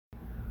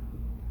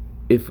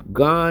If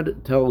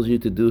God tells you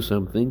to do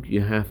something,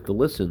 you have to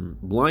listen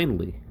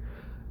blindly.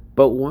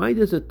 But why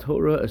does the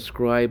Torah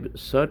ascribe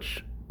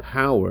such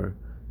power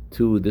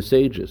to the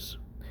sages?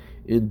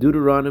 In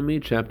Deuteronomy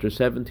chapter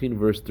 17,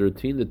 verse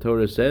 13, the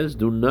Torah says,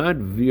 "Do not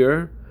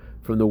veer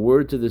from the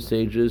words of the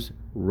sages,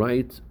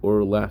 right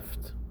or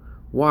left."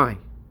 Why?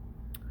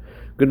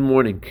 Good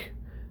morning.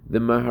 The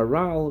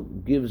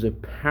Maharal gives a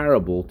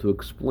parable to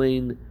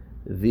explain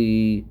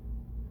the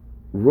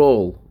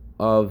role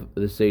of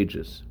the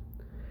sages.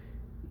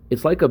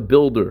 It's like a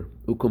builder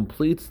who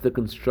completes the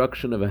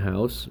construction of a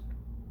house,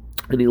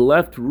 and he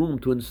left room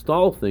to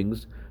install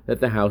things that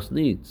the house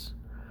needs.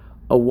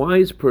 A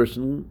wise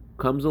person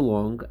comes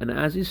along, and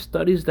as he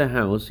studies the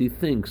house, he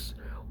thinks,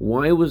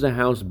 why was the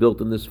house built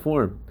in this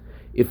form,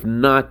 if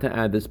not to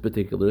add this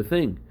particular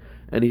thing?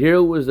 And here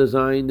it was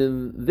designed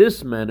in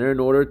this manner in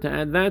order to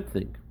add that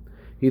thing.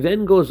 He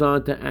then goes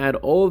on to add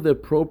all of the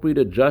appropriate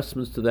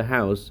adjustments to the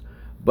house,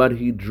 but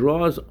he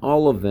draws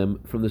all of them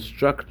from the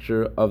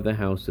structure of the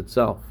house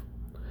itself.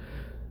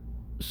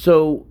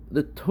 So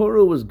the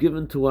Torah was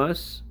given to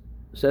us,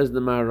 says the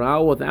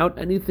Maharal, without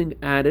anything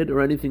added or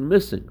anything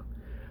missing.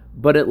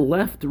 But it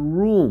left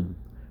room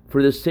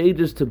for the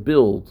sages to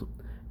build,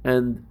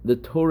 and the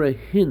Torah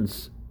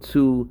hints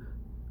to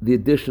the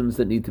additions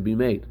that need to be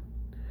made.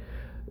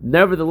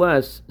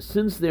 Nevertheless,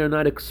 since they are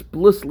not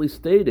explicitly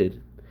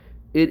stated,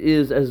 it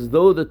is as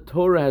though the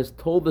Torah has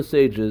told the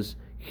sages,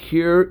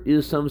 here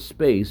is some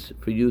space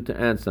for you to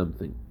add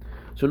something.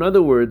 So in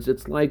other words,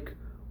 it's like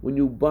when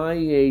you buy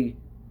a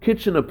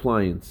kitchen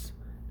appliance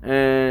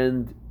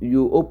and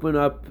you open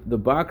up the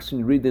box and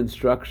you read the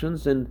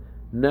instructions, and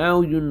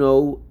now you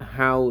know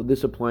how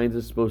this appliance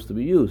is supposed to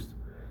be used.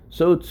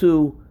 So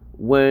too,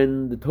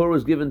 when the Torah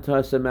was given to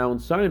us at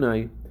Mount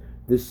Sinai,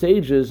 the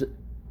sages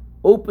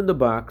open the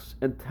box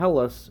and tell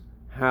us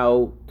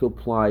how to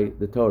apply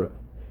the Torah.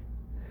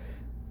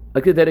 I'd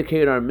like to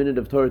dedicate our minute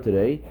of Torah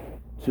today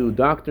to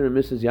Dr. and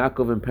Mrs.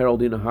 Yaakov and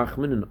Peraldina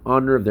Hachman in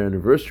honor of their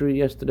anniversary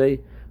yesterday.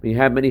 May you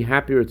have many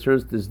happy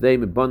returns to this day.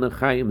 I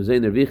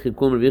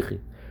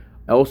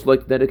also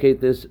like to dedicate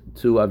this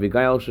to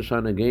Avigail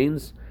Shoshana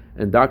Gaines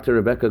and Dr.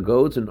 Rebecca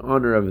Godes in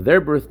honor of their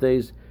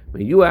birthdays.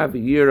 May you have a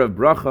year of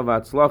bracha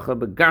v'atzlacha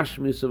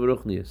begashmis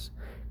u'ruchnius.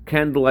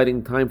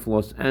 Candlelighting time for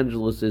Los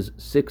Angeles is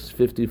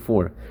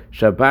 6:54.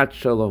 Shabbat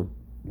Shalom.